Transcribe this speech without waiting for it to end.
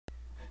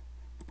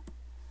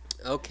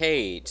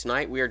Okay,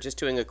 tonight we are just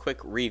doing a quick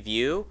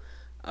review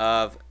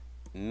of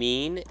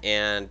mean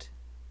and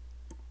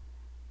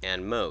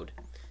mode.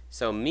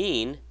 So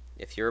mean,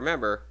 if you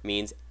remember,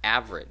 means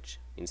average,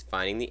 means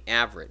finding the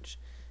average.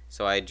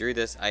 So I drew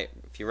this.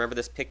 If you remember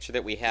this picture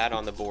that we had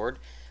on the board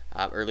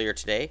earlier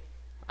today,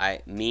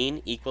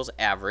 mean equals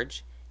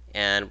average,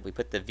 and we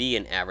put the V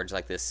in average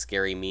like this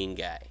scary mean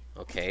guy.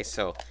 Okay,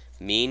 so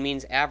mean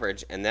means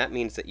average, and that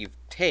means that if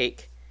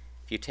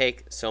you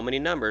take so many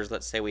numbers,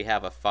 let's say we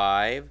have a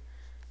 5,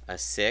 a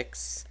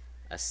 6,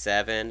 a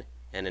 7,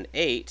 and an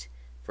 8,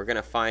 if we're going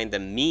to find the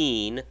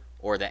mean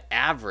or the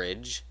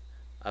average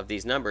of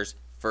these numbers,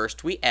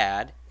 first we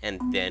add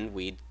and then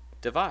we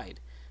divide.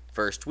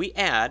 First we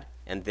add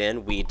and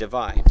then we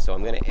divide. So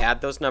I'm going to add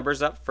those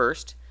numbers up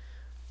first.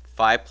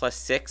 5 plus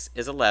 6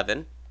 is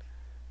 11.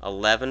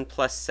 11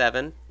 plus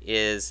 7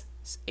 is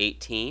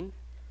 18.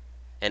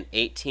 And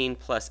 18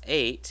 plus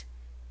 8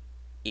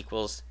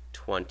 equals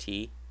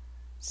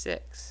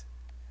 26.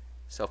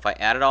 So if I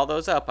added all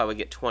those up, I would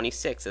get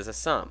 26 as a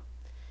sum.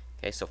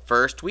 Okay, so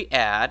first we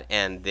add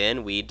and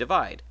then we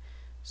divide.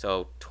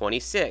 So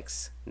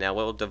 26, now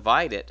we'll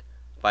divide it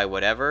by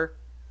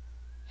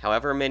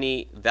however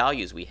many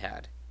values we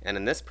had. And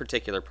in this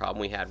particular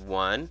problem, we had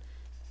 1,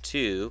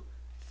 2,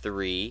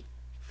 3,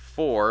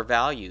 4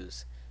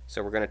 values.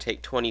 So we're going to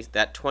take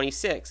that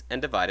 26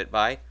 and divide it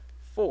by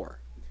 4.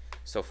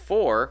 So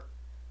 4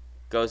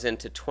 goes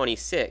into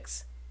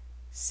 26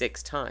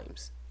 6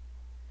 times.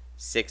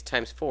 6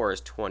 times 4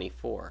 is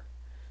 24.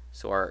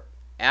 So our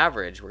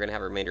average, we're going to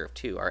have a remainder of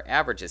 2. Our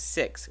average is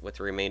 6 with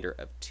a remainder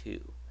of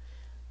 2.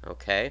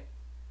 Okay?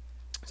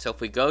 So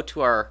if we go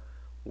to our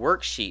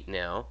worksheet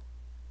now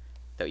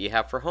that you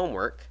have for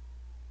homework,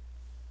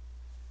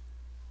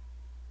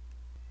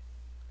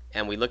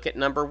 and we look at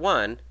number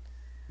 1,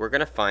 we're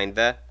going to find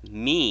the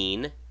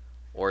mean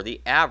or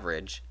the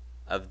average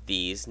of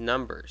these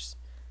numbers.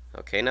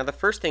 Okay, now the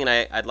first thing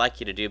I'd like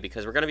you to do,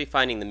 because we're going to be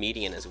finding the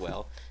median as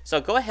well, so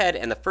go ahead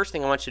and the first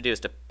thing I want you to do is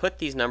to put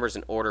these numbers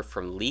in order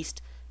from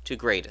least to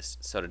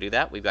greatest. So to do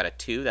that, we've got a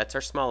 2, that's our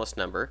smallest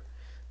number.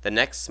 The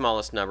next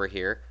smallest number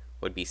here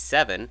would be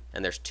 7,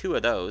 and there's 2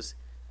 of those,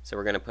 so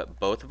we're going to put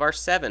both of our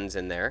 7s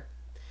in there.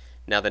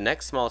 Now the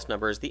next smallest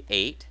number is the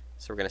 8,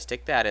 so we're going to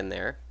stick that in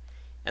there.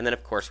 And then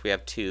of course we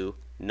have 2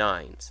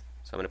 9s,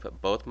 so I'm going to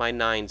put both my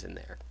 9s in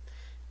there.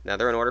 Now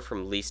they're in order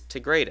from least to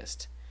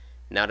greatest.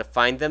 Now to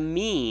find the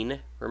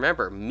mean,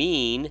 remember,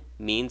 mean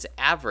means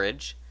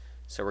average,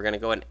 so we're going to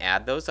go and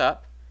add those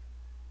up.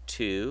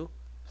 2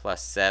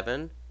 plus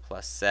 7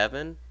 plus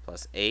 7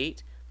 plus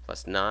 8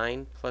 plus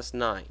 9 plus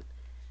 9.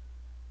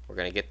 We're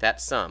going to get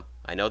that sum.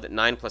 I know that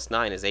 9 plus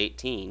 9 is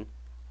 18,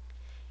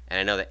 and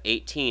I know that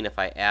 18, if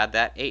I add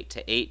that 8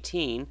 to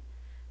 18,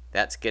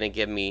 that's going to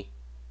give me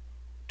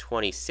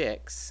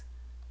 26.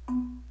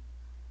 And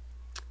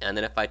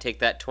then if I take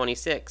that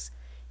 26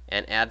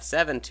 and add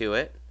 7 to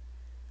it,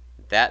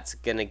 that's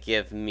going to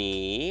give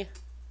me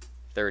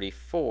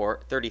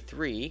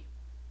 33.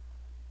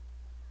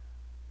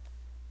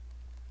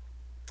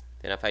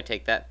 Then if I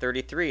take that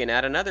 33 and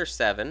add another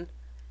 7,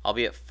 I'll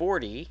be at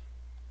 40.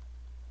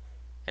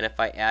 And if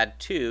I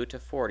add 2 to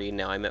 40,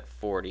 now I'm at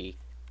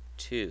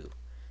 42.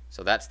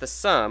 So that's the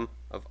sum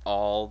of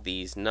all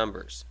these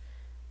numbers.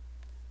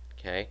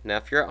 Okay, now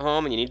if you're at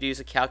home and you need to use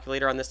a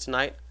calculator on this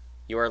tonight,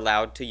 you are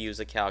allowed to use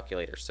a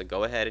calculator. So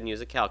go ahead and use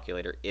a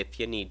calculator if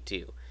you need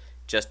to,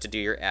 just to do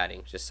your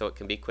adding, just so it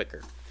can be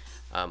quicker.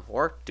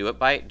 Or do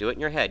it in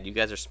your head. You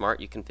guys are smart,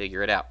 you can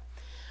figure it out.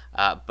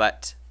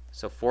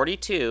 So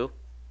 42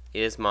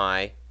 is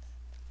my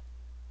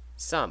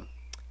sum.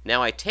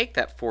 Now I take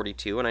that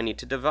 42 and I need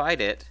to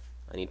divide it.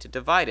 I need to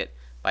divide it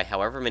by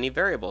however many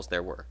variables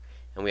there were.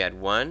 And we had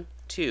 1,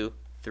 2,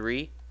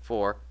 3,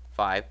 4,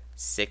 5,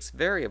 6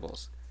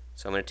 variables.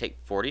 So I'm going to take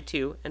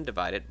 42 and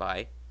divide it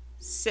by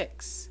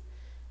 6.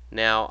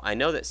 Now I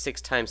know that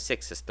 6 times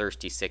 6 is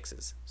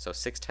 36s. So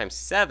 6 times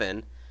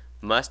 7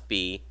 must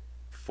be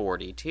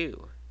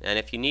 42. And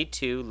if you need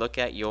to, look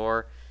at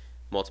your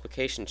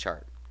multiplication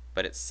chart.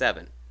 But it's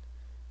 7.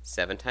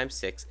 7 times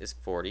 6 is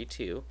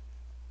 42.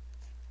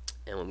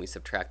 And when we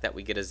subtract that,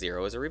 we get a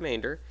 0 as a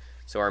remainder.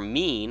 So our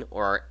mean,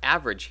 or our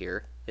average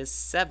here, is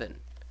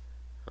 7.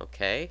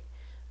 Okay?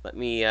 Let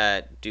me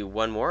do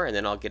one more, and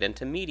then I'll get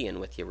into median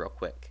with you real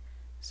quick.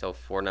 So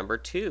for number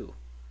 2,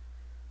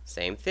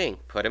 same thing.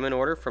 Put them in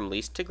order from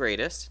least to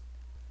greatest.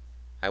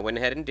 I went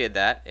ahead and did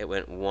that. It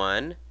went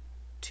 1,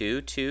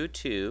 2, 2,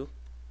 2,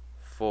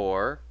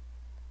 4,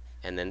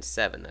 and then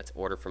 7. That's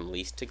order from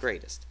least to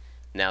greatest.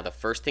 Now the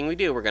first thing we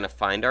do, we're going to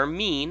find our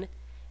mean.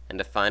 And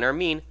to find our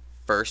mean,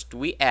 first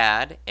we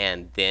add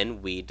and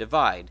then we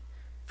divide.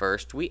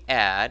 First we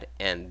add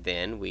and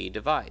then we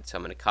divide. So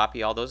I'm going to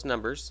copy all those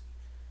numbers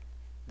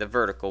the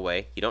vertical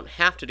way. You don't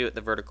have to do it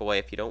the vertical way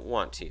if you don't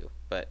want to,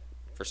 but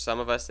for some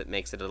of us it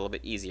makes it a little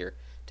bit easier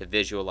to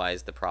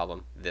visualize the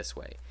problem this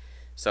way.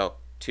 So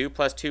 2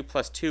 plus 2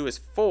 plus 2 is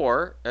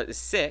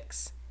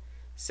 6.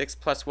 6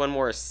 plus 1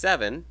 more is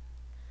 7.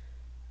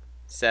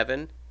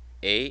 7,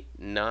 8,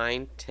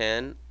 9,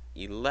 10,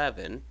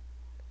 11.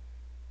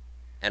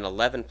 and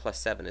 11 plus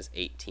 7 is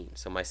 18.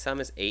 So my sum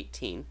is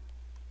 18.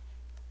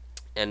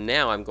 And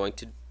now I'm going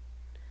to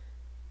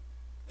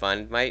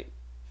find my,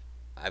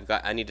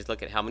 I need to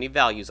look at how many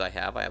values I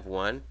have. I have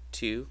 1,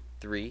 2,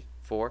 3,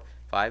 4,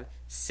 5,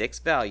 6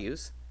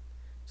 values.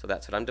 So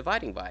that's what I'm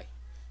dividing by.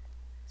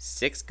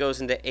 6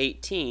 goes into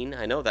 18.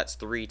 I know that's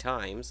 3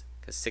 times,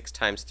 because 6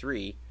 times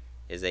 3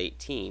 is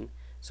 18.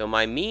 So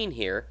my mean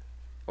here,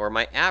 or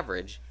my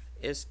average,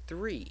 is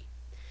 3.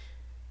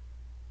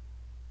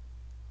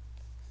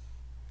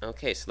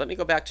 Okay, so let me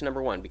go back to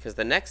number 1, because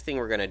the next thing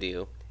we're going to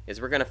do is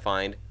we're going to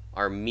find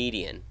our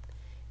median.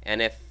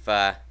 And if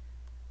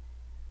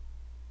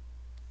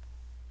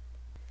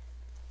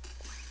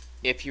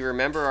you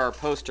remember our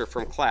poster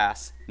from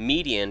class,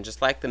 median,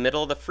 just like the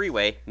middle of the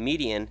freeway,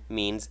 median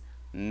means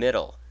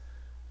middle.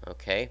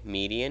 Okay,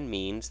 median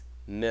means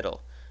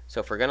middle.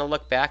 So if we're going to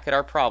look back at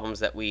our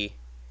problems if we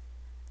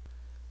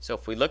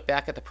look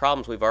back at the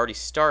problems we've already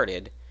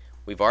started,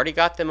 we've already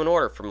got them in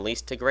order from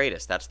least to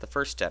greatest. That's the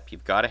first step.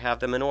 You've got to have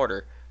them in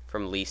order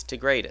from least to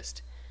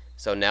greatest.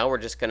 So now we're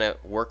just going to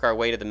work our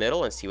way to the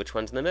middle and see which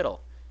one's in the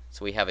middle.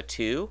 So we have a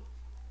 2,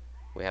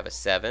 we have a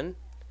 7,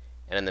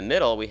 and in the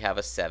middle we have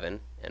a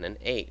 7 and an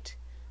 8.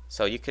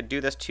 So you could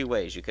do this 2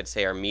 ways. You could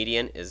say our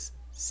median is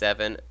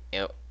 7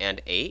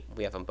 and 8.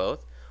 We have them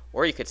both.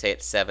 Or you could say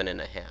it's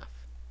 7.5.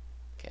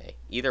 Okay,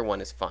 either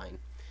one is fine.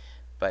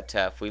 But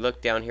if we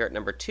look down here at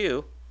number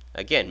 2,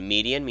 again,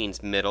 median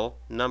means middle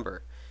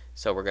number.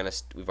 So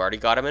we've already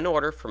got them in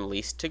order from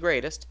least to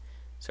greatest.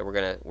 So we're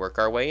going to work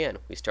our way in.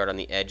 We start on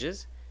the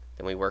edges,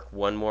 then we work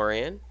one more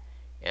in,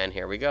 and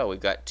here we go. We've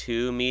got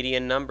 2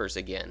 median numbers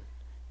again,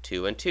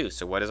 2 and 2.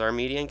 So what is our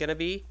median going to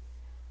be?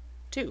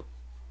 2.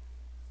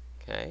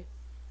 Okay.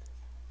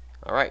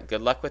 All right,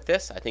 good luck with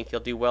this. I think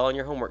you'll do well on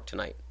your homework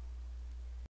tonight.